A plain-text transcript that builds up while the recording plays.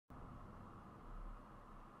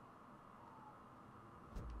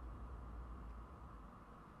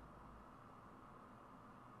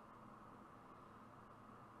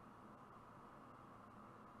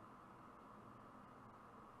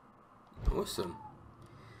Awesome.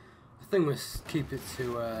 I think we'll keep it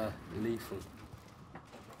to lethal.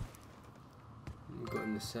 We've got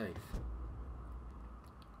in the safe.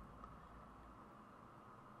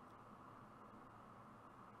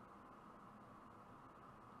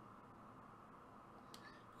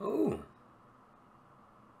 Oh,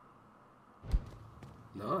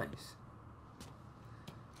 nice.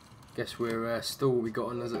 Guess we're still what we got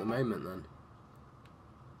on us at the moment then.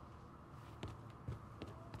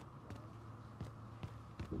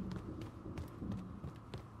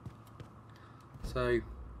 So,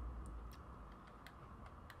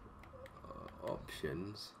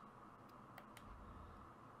 options.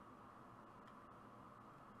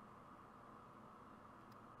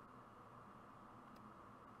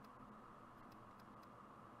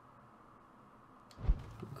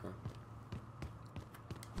 Okay.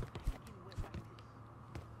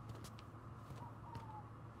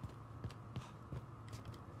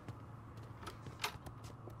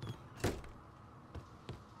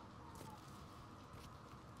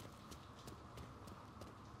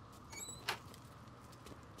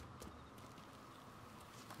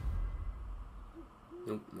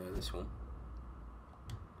 Nope, no, this one.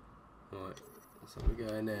 Right, so we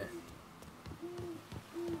go in there.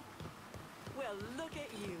 Well, look at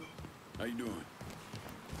you. How you doing?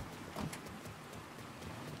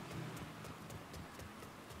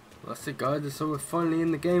 That's it, guys. So we're finally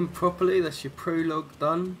in the game properly. That's your prologue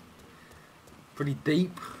done. Pretty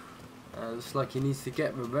deep. It's like he needs to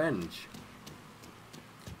get revenge.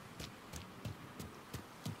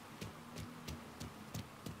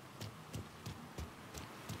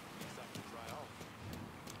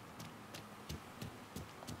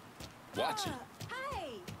 Watch it.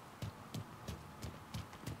 Hey!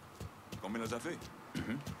 Combien ça fait?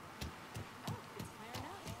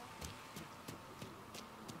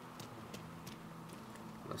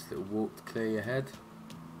 Nice little walk to clear your head.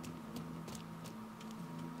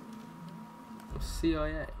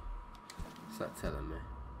 CIA? What's that telling me?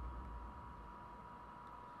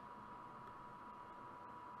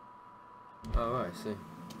 Oh, right, I see.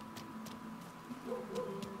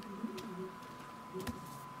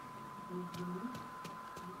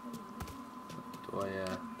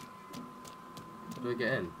 How do I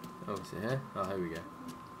get in? Oh, is it here? Oh, here we go.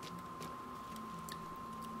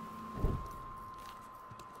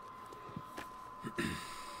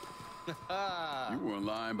 You weren't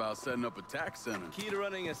lying about setting up a tax center. Key to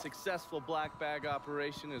running a successful black bag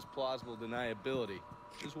operation is plausible deniability,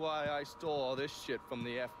 which is why I stole all this shit from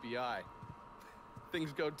the FBI.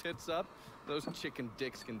 Things go tits up, those chicken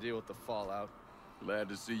dicks can deal with the fallout. Glad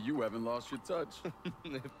to see you haven't lost your touch.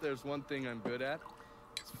 If there's one thing I'm good at,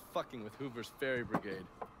 it's fucking with Hoover's Ferry Brigade.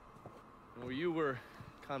 While you were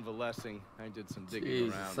convalescing, I did some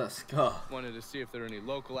digging around. That scar. Wanted to see if there are any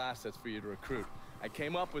local assets for you to recruit. I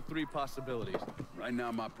came up with 3 possibilities. Right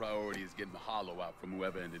now, my priority is getting the hollow out from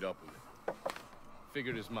whoever ended up with it.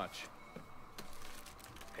 Figured as much.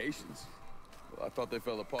 Haitians? Well, I thought they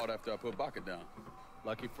fell apart after I put Baca down.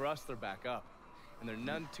 Lucky for us, they're back up. And they're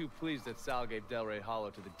none too pleased that Sal gave Delray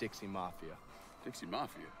Hollow to the Dixie Mafia. Dixie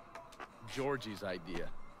Mafia? Georgie's idea.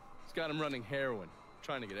 He's got him running heroin,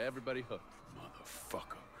 trying to get everybody hooked.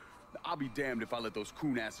 Motherfucker. I'll be damned if I let those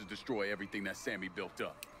coon asses destroy everything that Sammy built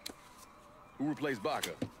up. Who replaced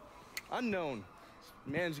Baca? Unknown.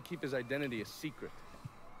 Managed to keep his identity a secret.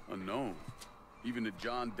 Unknown? Even to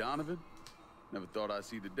John Donovan? Never thought I'd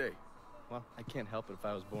see the day. Well, I can't help it if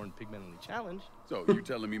I was born pigmentally challenged. So, you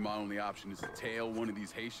telling me my only option is to tail one of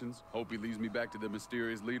these Haitians? Hope he leads me back to the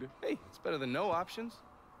mysterious leader? Hey, it's better than no options.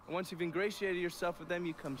 And once you've ingratiated yourself with them,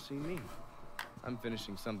 you come see me. I'm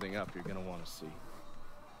finishing something up you're gonna want to see.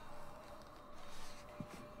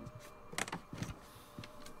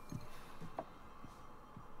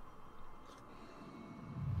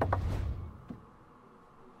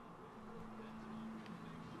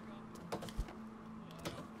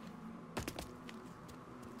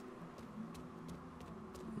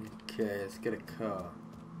 Okay, let's get a car.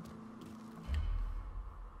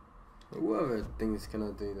 What other things can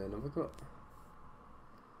I do then? Have I got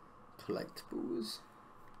collectibles?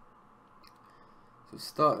 So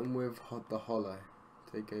starting with the hollow.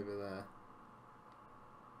 Take over there.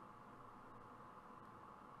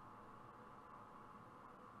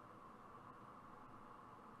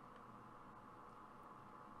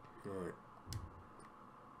 Right.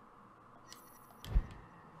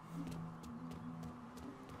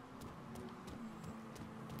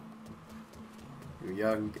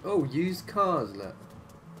 Young. Oh, used cars, look.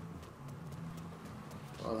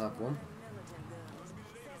 I'll have one.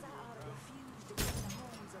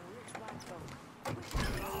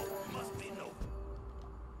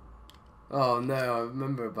 Oh no, I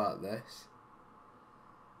remember about this.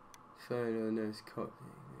 Phone on nose copy.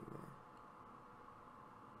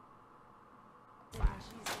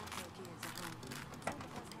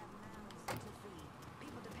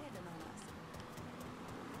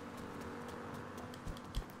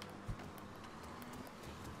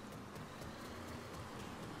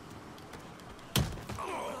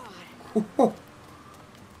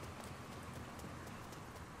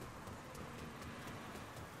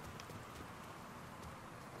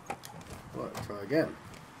 Right, try again.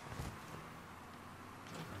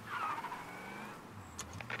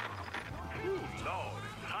 Lord,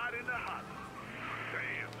 it's hot in the hollow.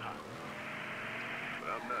 Damn hot. But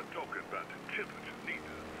I'm not talking about the temperature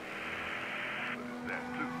neither. But it's that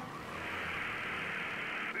too.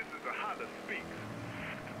 This is the Hollow Speaks.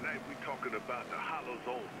 Tonight we talking about the Hollow's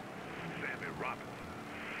own Sammy Robinson.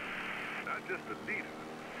 Not just a leader,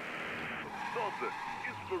 but source of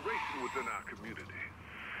inspiration within our community.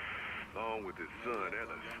 Along with his son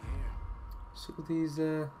Ellis. So these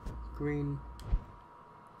green.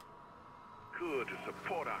 Good to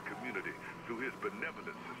support our community through his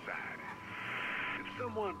benevolent society. If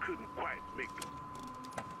someone couldn't quite make the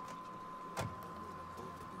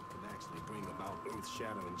can actually bring about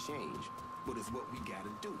earth-shattering change, but it's what we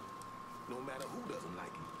gotta do, no matter who doesn't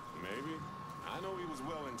like it. Maybe. I know he was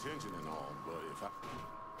well-intentioned and all, but if I...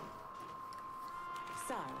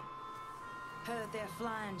 Sorry. Heard they're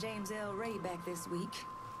flying James L. Ray back this week.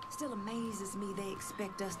 Still amazes me they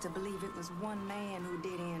expect us to believe it was one man who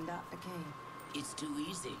did end Dr. King. It's too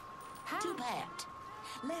easy. How? Too bad.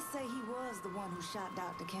 Let's say he was the one who shot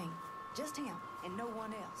Dr. King. Just him and no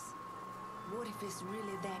one else. What if it's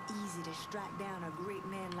really that easy to strike down a great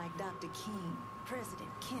man like Dr. King,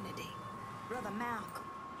 President Kennedy, Brother Malcolm?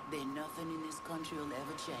 Then nothing in this country will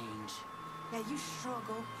ever change. Now you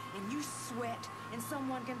struggle and you sweat and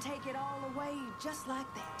someone can take it all away just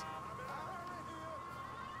like that.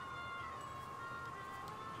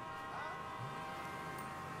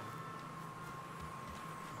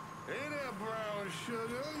 Hey there, brown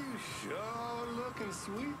sugar. You sure looking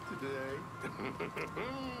sweet today.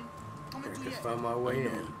 I just found my way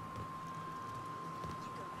in.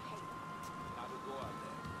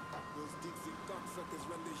 Those Dixie cocksuckers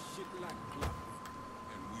run this shit like clock.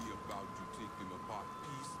 And we about to take him apart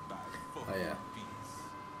piece by Oh yeah. piece.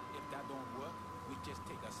 If that don't work, we just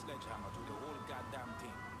take a sledgehammer to the whole goddamn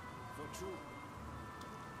thing. For true.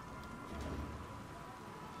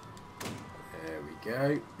 There we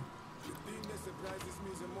go. The thing that surprises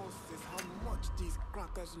me the most is how much these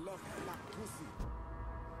crackers love black pussy.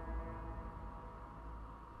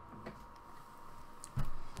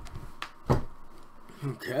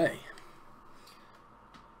 Okay.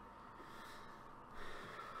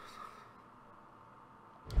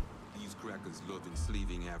 These crackers love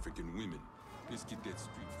enslaving African women. Let's get that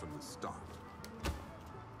straight from the start.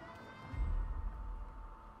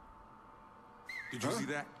 Did you see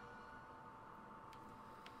that?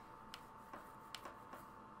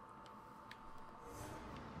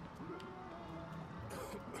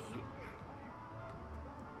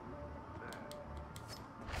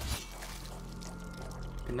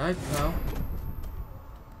 Good night, pal.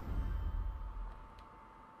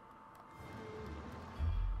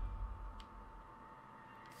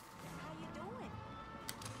 How you doing?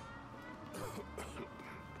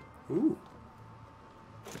 Ooh.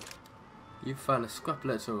 You found a scrap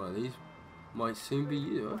letter one of these. Might soon be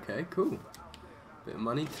you. Okay, cool. Bit of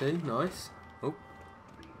money too. Nice. Oh.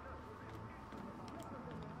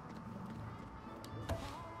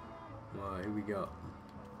 Right, here we go.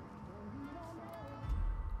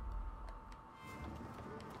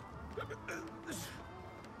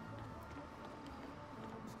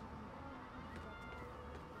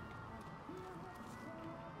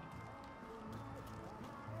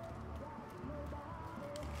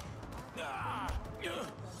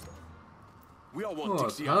 We all want What,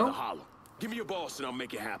 Dixie out of the pal? hollow. Give me your boss and I'll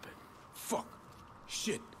make it happen. Fuck.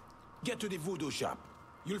 Shit. Get to the voodoo shop.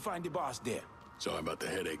 You'll find the boss there. Sorry about the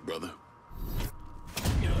headache, brother.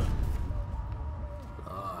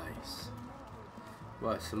 Nice.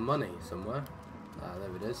 Right, some money somewhere. Ah,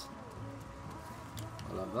 there it is.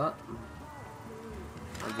 I love that.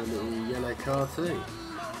 There's a little yellow car too.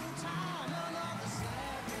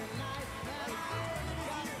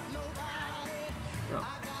 Oh.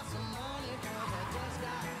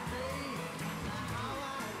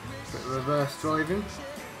 Bit of reverse driving.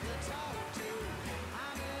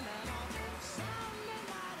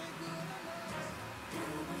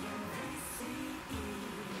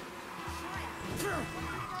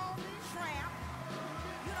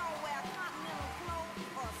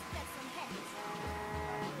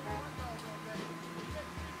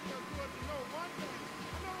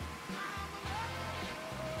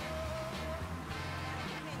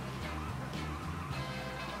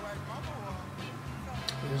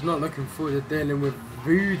 was not looking forward to dealing with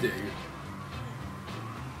voodoo.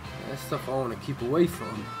 That's stuff I want to keep away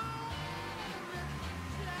from.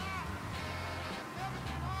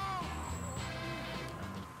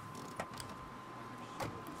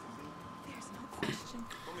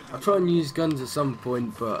 I'll try and use guns at some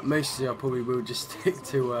point, but mostly I probably will just stick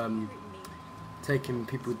to taking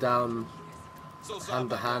people down hand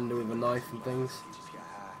to hand with a knife and things.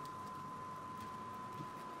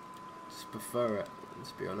 Just prefer it,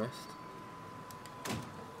 let's be honest.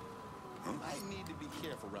 I need to be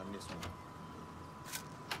careful around this one.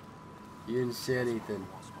 You didn't see anything.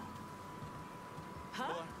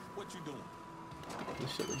 Huh? Boy, what you doing? You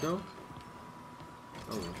shut the door?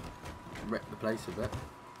 Oh, wreck the place a bit.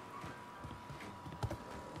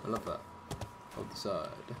 I love that. Hold the side.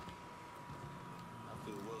 I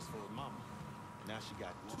feel worse for her mama. Now she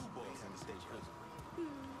got 2 boys in the stage prison.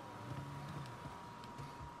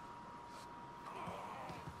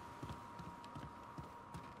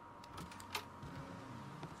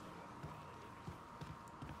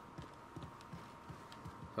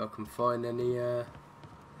 If I can find any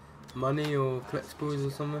money or collectibles or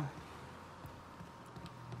something.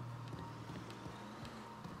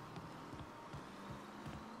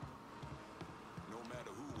 No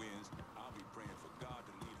matter who wins, I'll be praying for God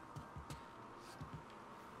to lead him.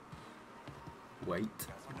 Wait.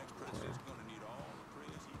 The next president's gonna need all the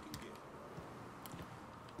prayers he can get.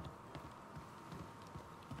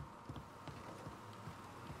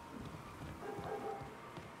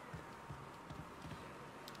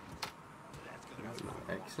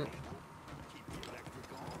 Exit.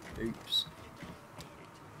 Oops.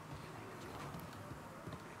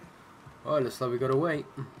 Oh, looks like we gotta wait.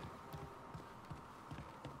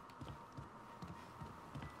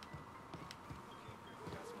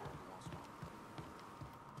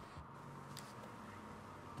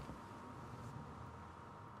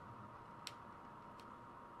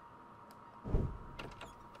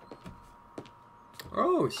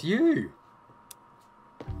 Oh, it's you.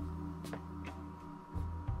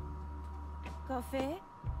 Coffee?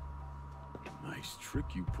 Nice trick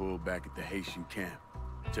you pulled back at the Haitian camp.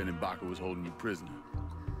 Lieutenant Baca was holding you prisoner.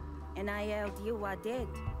 And I yelled you I did.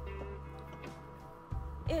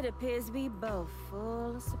 It appears we both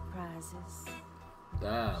full of surprises.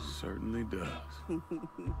 Damn. Certainly does.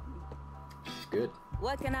 It's good.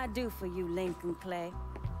 What can I do for you, Lincoln Clay?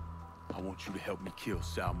 I want you to help me kill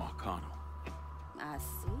Sal Marcano. I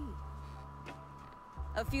see.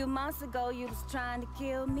 A few months ago, you was trying to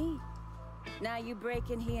kill me. Now you break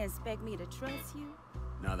in here and expect me to trust you?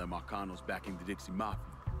 Now that Marcano's backing the Dixie Mafia,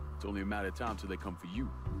 it's only a matter of time till they come for you.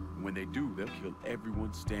 And when they do, they'll kill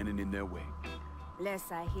everyone standing in their way.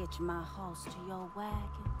 Lest I hitch my horse to your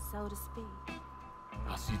wagon, so to speak.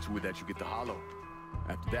 I'll see to it that you get the hollow.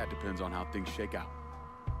 After that, depends on how things shake out.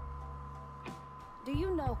 Do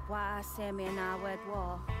you know why Sammy and I were at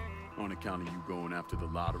war? On account of you going after the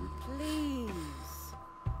lottery. Please.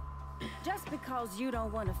 Just because you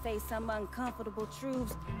don't want to face some uncomfortable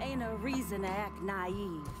truths ain't a reason to act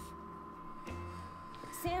naive.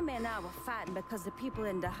 Sammy and I were fighting because the people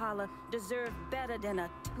in the holler deserved better than a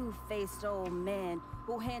two-faced old man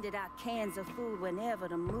who handed out cans of food whenever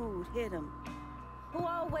the mood hit him. Who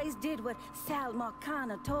always did what Sal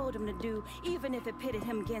Marcano told him to do, even if it pitted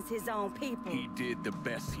him against his own people. He did the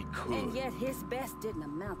best he could. And yet his best didn't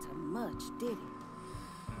amount to much, did it?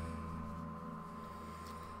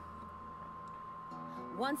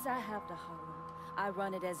 Once I have the holler, I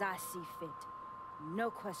run it as I see fit.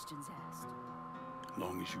 No questions asked. As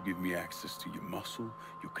long as you give me access to your muscle,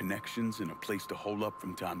 your connections, and a place to hole up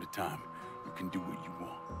from time to time, you can do what you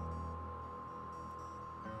want.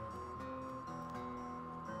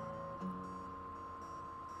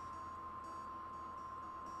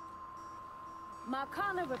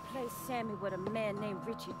 Marcano replaced Sammy with a man named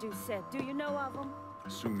Richie Doucette. Do you know of him?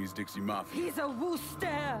 Assume he's Dixie Mafia. He's a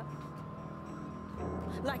wooster.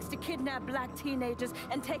 Likes to kidnap black teenagers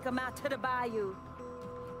and take them out to the bayou.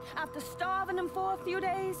 After starving them for a few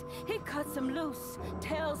days, he cuts them loose,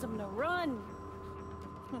 tells them to run.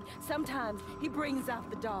 Sometimes he brings out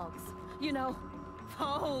the dogs, you know,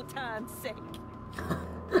 for old time's sake.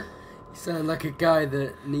 You sound like a guy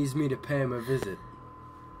that needs me to pay him a visit.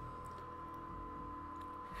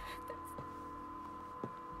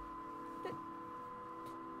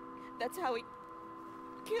 That's how he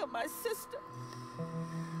killed my sister.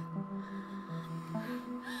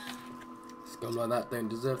 Scum like that don't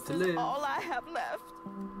deserve to This is live. all I have left.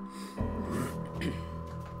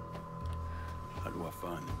 How do I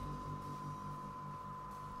find him?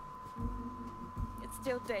 It's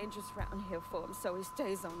still dangerous around here for him, so he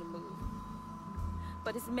stays on the move.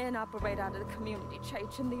 But his men operate out of the community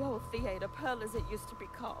church in the old theater, Pearl as it used to be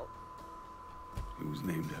called. It was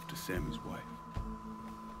named after Sammy's wife.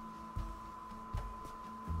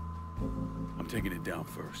 I'm taking it down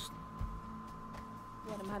first.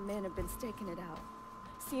 One of my men have been staking it out.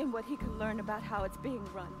 Seeing what he can learn about how it's being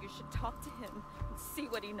run. You should talk to him and see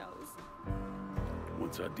what he knows.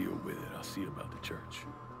 Once I deal with it, I'll see about the church.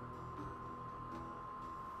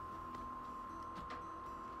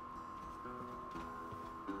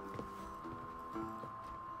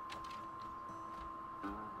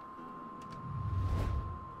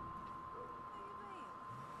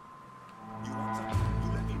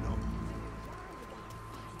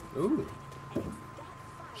 Ooh.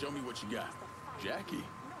 Show me what you got. Jackie?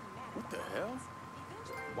 What the hell?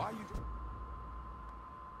 Why you...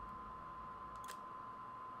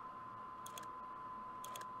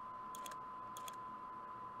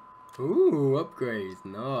 Ooh, upgrades.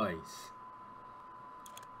 Nice.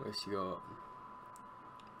 What she got?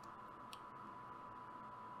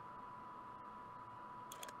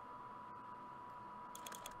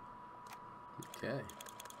 Okay.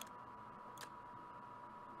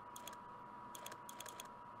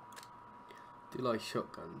 Do like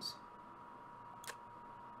shotguns.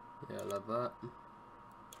 Yeah, I love that.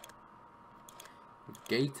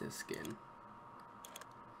 Gator skin.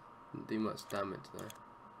 Didn't do much damage though.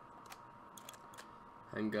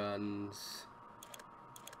 Handguns.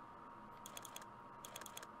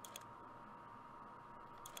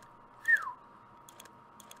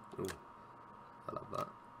 Ooh, I love that.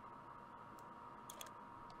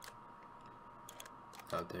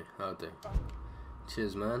 I'll do.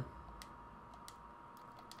 Cheers, man.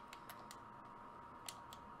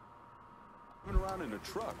 Running around in a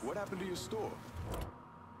truck. What happened to your store?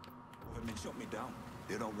 Women shut me down.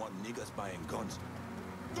 They don't want niggas buying guns.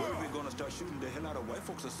 When are we gonna start shooting the hell out of white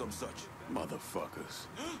folks or some such? Motherfuckers.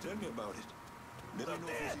 Tell me about it. They don't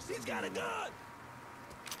know if he's got a gun!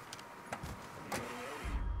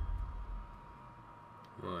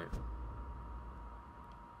 Right.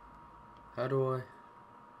 How do I...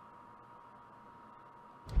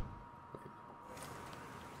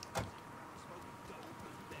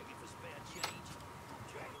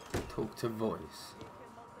 Talk to voice.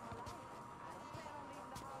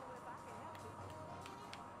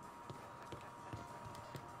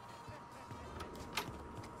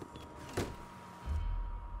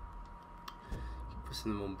 Keep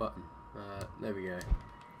pressing the wrong button. There we go.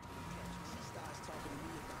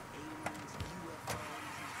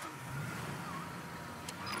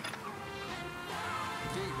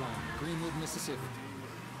 Greenwood, Mississippi.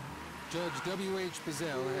 Judge W.H.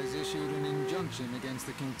 Bazell has issued an injunction against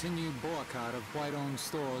the continued boycott of white-owned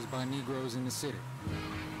stores by Negroes in the city.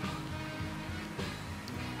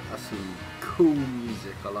 That's some cool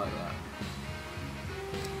music, I like that.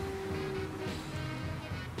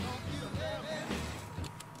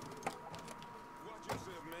 Watch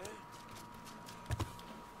yourself, man.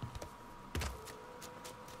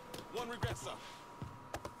 One regret, sir.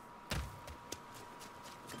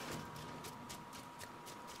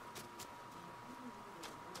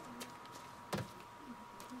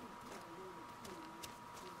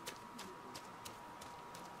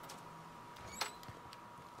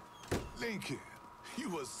 Lincoln,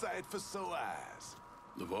 you a sight for sore eyes.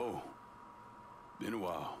 Laveau. Been a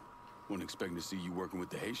while. Wasn't expecting to see you working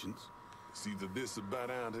with the Haitians. It's either this or bow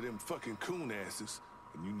down to them fucking coon asses,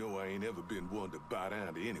 and you know I ain't ever been one to bow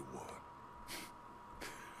down to anyone.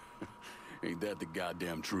 Ain't that the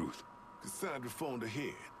goddamn truth? Cassandra phoned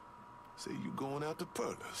ahead. Say you going out to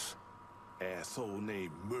Perla's. Asshole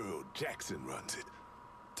named Merle Jackson runs it.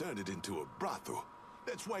 Turned it into a brothel.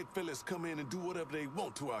 Lets white fellas come in and do whatever they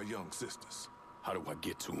want to our young sisters. How do I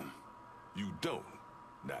get to them? You don't.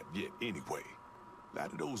 Not yet, anyway. A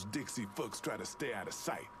lot of those Dixie fucks try to stay out of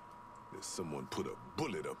sight. There's someone put a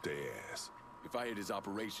bullet up their ass. If I hit his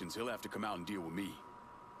operations, he'll have to come out and deal with me.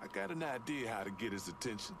 I got an idea how to get his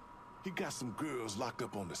attention. He got some girls locked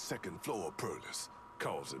up on the second floor of Perla's.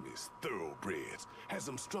 Calls them his thoroughbreds. Has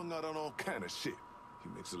them strung out on all kind of shit. He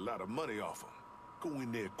makes a lot of money off them. Go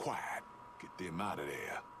in there quiet. Get them out of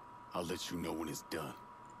there. I'll let you know when it's done.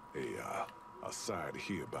 Hey, I'm sorry to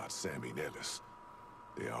hear about Sammy and Ellis.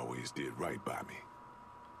 They always did right by me.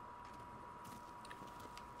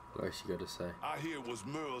 What's she got to say? I hear it was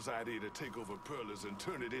Merle's idea to take over Perla's and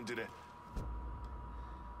turn it into that